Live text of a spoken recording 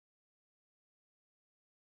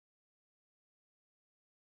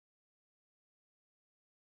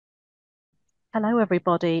Hello,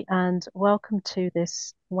 everybody, and welcome to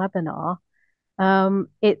this webinar.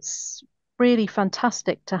 It's really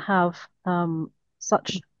fantastic to have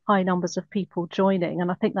such high numbers of people joining, and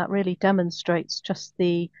I think that really demonstrates just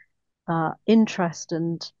the interest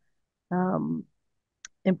and um,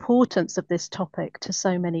 importance of this topic to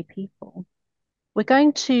so many people. We're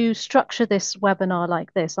going to structure this webinar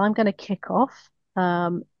like this. I'm going to kick off,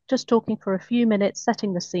 just talking for a few minutes,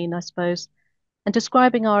 setting the scene, I suppose, and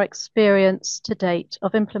describing our experience to date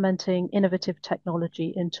of implementing innovative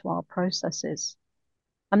technology into our processes.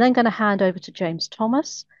 I'm then going to hand over to James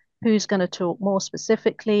Thomas, who's going to talk more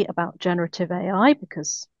specifically about generative AI,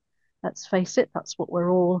 because let's face it, that's what we're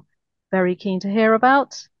all very keen to hear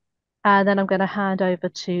about. And then I'm going to hand over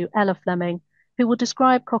to Ella Fleming, who will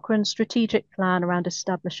describe Cochrane's strategic plan around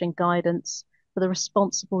establishing guidance for the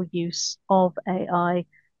responsible use of AI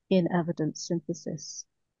in evidence synthesis.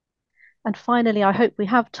 And finally, I hope we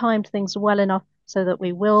have timed things well enough so that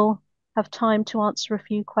we will have time to answer a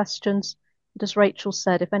few questions. But as Rachel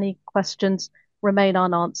said, if any questions remain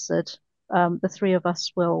unanswered, the three of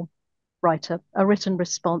us will write a written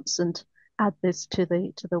response and add this to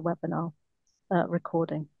the webinar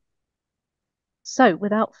recording. So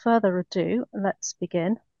without further ado, let's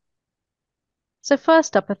begin. So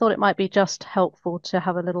first up, I thought it might be just helpful to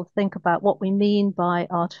have a little think about what we mean by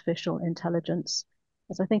artificial intelligence,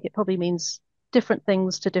 as I think it probably means different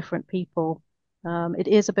things to different people. It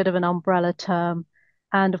is a bit of an umbrella term,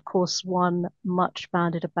 and of course, one much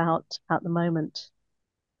bandied about at the moment.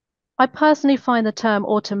 I personally find the term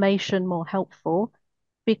automation more helpful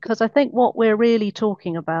because I think what we're really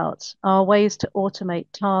talking about are ways to automate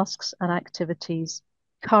tasks and activities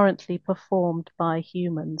currently performed by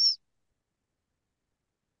humans.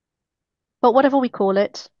 But whatever we call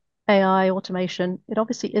it, AI, automation, it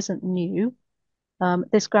obviously isn't new.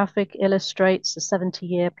 This graphic illustrates a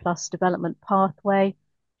 70-year plus development pathway,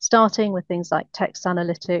 starting with things like text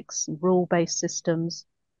analytics and rule-based systems,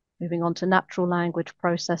 moving on to natural language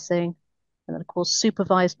processing, and then, of course,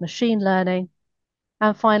 supervised machine learning,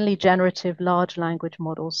 and finally, generative large language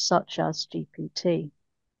models such as GPT.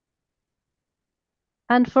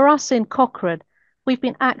 And for us in Cochrane, we've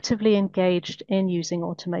been actively engaged in using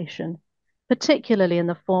automation, particularly in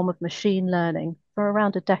the form of machine learning, for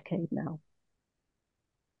around a decade now.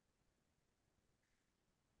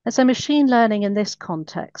 And so machine learning in this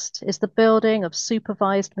context is the building of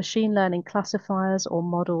supervised machine learning classifiers or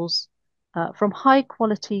models from high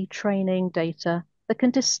quality training data that can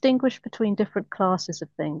distinguish between different classes of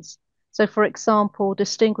things. So for example,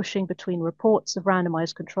 distinguishing between reports of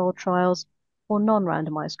randomized controlled trials or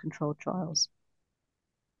non-randomized controlled trials.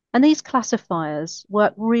 And these classifiers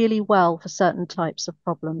work really well for certain types of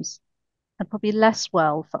problems and probably less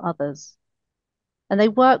well for others. And they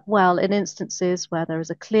work well in instances where there is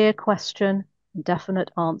a clear question and definite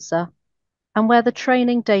answer, and where the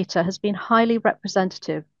training data has been highly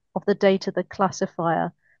representative of the data the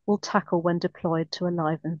classifier will tackle when deployed to a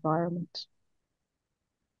live environment.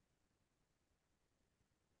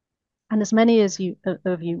 And as many as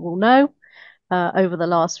of you will know, over the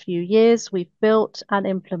last few years, we've built and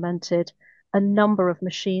implemented a number of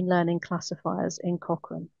machine learning classifiers in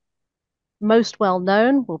Cochrane. Most well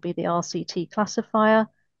known will be the RCT classifier,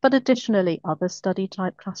 but additionally other study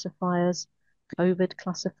type classifiers, COVID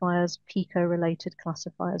classifiers, PICO-related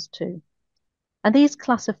classifiers too. And these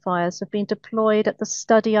classifiers have been deployed at the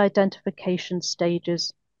study identification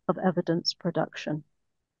stages of evidence production.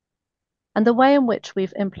 And the way in which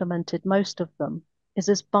we've implemented most of them is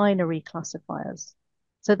as binary classifiers.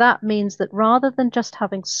 So that means that rather than just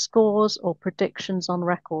having scores or predictions on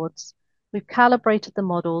records, we've calibrated the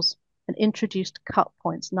models and introduced cut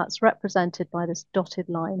points, and that's represented by this dotted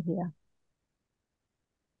line here.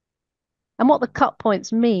 And what the cut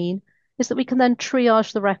points mean is that we can then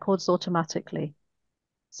triage the records automatically.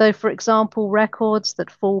 So for example, records that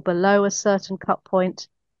fall below a certain cut point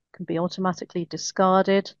can be automatically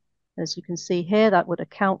discarded. As you can see here, that would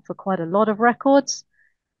account for quite a lot of records.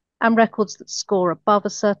 And records that score above a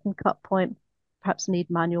certain cut point perhaps need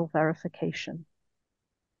manual verification.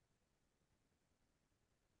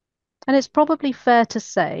 And it's probably fair to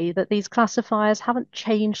say that these classifiers haven't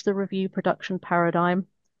changed the review production paradigm,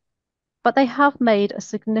 but they have made a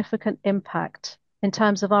significant impact in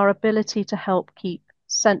terms of our ability to help keep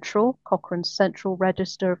Cochrane's central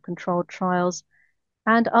register of controlled trials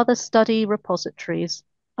and other study repositories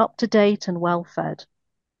up to date and well fed.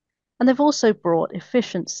 And they've also brought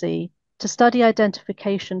efficiency to study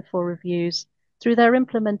identification for reviews through their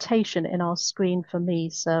implementation in our Screen for Me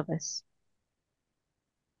service.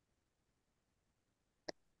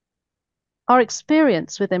 Our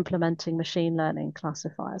experience with implementing machine learning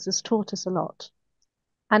classifiers has taught us a lot.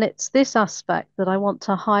 And it's this aspect that I want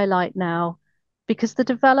to highlight now because the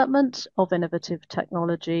development of innovative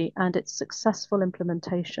technology and its successful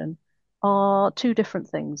implementation are two different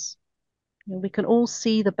things. You know, we can all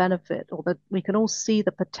see the benefit or that we can all see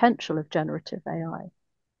the potential of generative AI.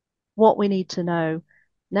 What we need to know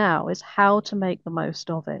now is how to make the most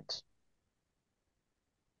of it.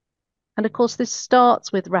 And of course, this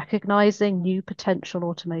starts with recognizing new potential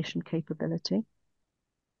automation capability.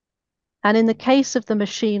 And in the case of the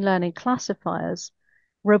machine learning classifiers,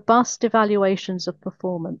 robust evaluations of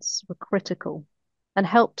performance were critical and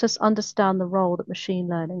helped us understand the role that machine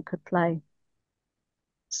learning could play.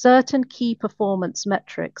 Certain key performance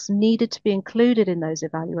metrics needed to be included in those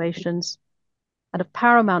evaluations, and of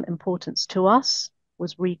paramount importance to us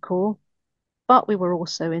was recall, but we were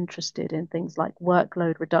also interested in things like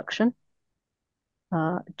workload reduction,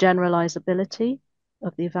 generalizability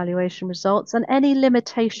of the evaluation results, and any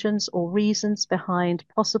limitations or reasons behind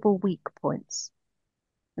possible weak points.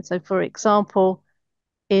 And so, for example,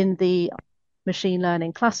 in the machine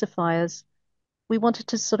learning classifiers, we wanted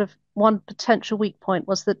to sort of one potential weak point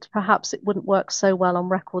was that perhaps it wouldn't work so well on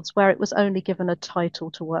records where it was only given a title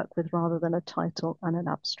to work with rather than a title and an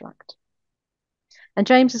abstract. And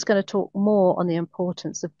James is going to talk more on the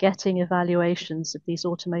importance of getting evaluations of these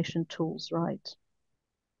automation tools right.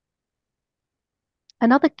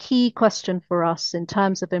 Another key question for us in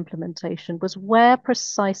terms of implementation was where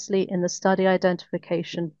precisely in the study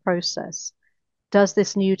identification process does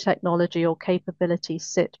this new technology or capability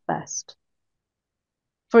sit best?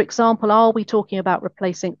 For example, are we talking about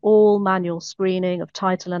replacing all manual screening of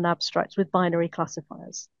title and abstracts with binary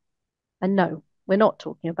classifiers? And no, we're not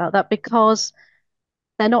talking about that because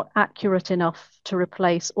they're not accurate enough to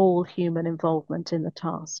replace all human involvement in the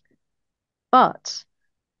task. But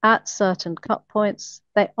at certain cut points,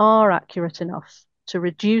 they are accurate enough to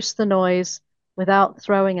reduce the noise without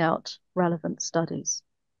throwing out relevant studies.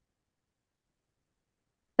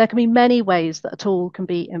 There can be many ways that a tool can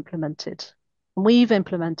be implemented. And we've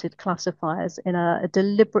implemented classifiers in a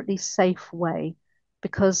deliberately safe way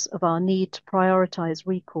because of our need to prioritize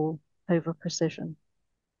recall over precision.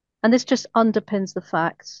 And this just underpins the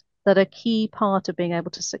fact that a key part of being able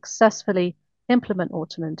to successfully implement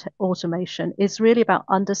automation is really about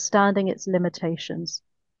understanding its limitations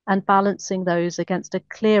and balancing those against a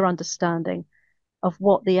clear understanding of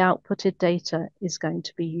what the outputted data is going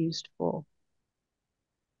to be used for.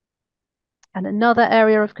 And another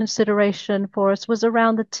area of consideration for us was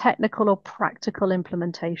around the technical or practical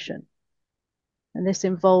implementation. And this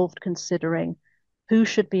involved considering who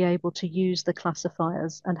should be able to use the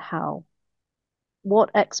classifiers and how.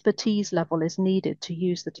 What expertise level is needed to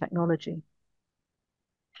use the technology?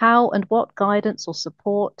 How and what guidance or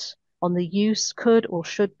support on the use could or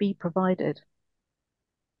should be provided?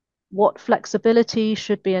 What flexibility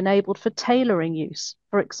should be enabled for tailoring use?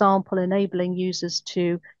 For example, enabling users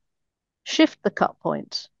to shift the cut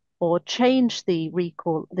point or change the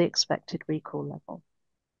expected recall level?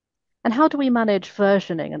 And how do we manage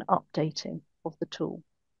versioning and updating of the tool?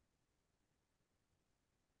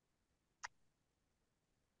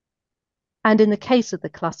 And in the case of the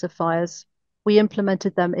classifiers, we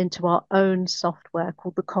implemented them into our own software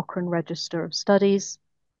called the Cochrane Register of Studies,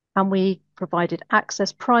 and we provided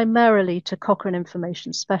access primarily to Cochrane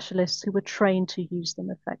information specialists who were trained to use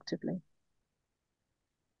them effectively.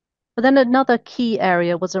 But then another key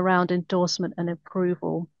area was around endorsement and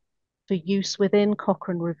approval for use within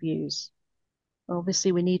Cochrane reviews.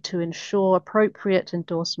 Obviously, we need to ensure appropriate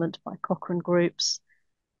endorsement by Cochrane groups,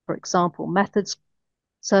 for example,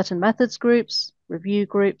 certain methods groups, review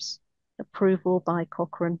groups, approval by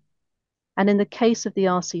Cochrane. And in the case of the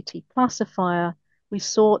RCT classifier, we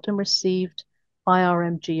sought and received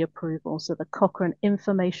IRMG approval, so the Cochrane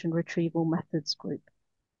Information Retrieval Methods Group.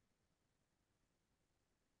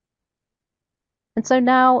 And so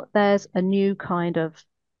now there's a new kind of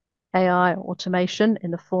AI automation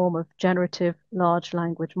in the form of generative large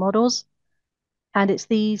language models. And it's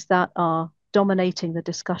these that are dominating the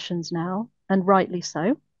discussions now, and rightly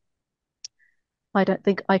so. I don't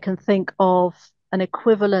think I can think of an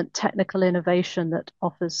equivalent technical innovation that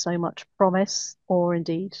offers so much promise or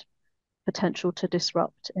indeed potential to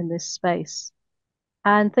disrupt in this space.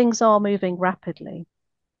 And things are moving rapidly.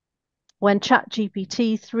 When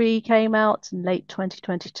ChatGPT 3 came out in late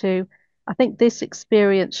 2022, I think this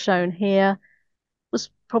experience shown here was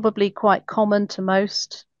probably quite common to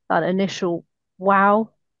most. That initial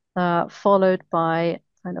wow, followed by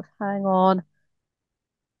kind of hang on,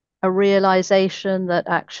 a realization that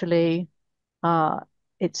actually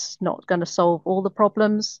it's not going to solve all the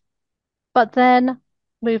problems. But then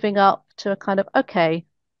moving up to a kind of, okay,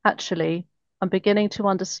 actually, I'm beginning to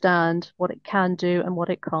understand what it can do and what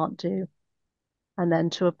it can't do. And then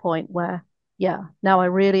to a point where, yeah, now I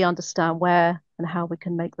really understand where and how we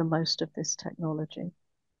can make the most of this technology.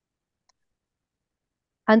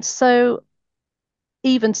 And so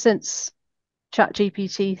even since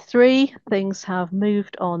ChatGPT 3, things have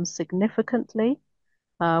moved on significantly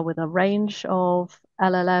with a range of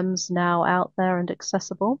LLMs now out there and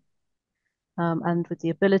accessible, and with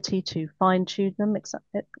the ability to fine tune them,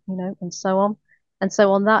 and so on. And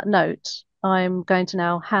so, on that note, I'm going to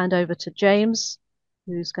now hand over to James,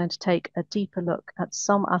 who's going to take a deeper look at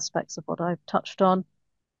some aspects of what I've touched on,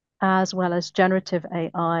 as well as generative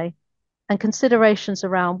AI and considerations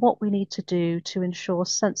around what we need to do to ensure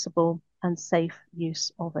sensible and safe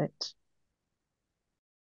use of it.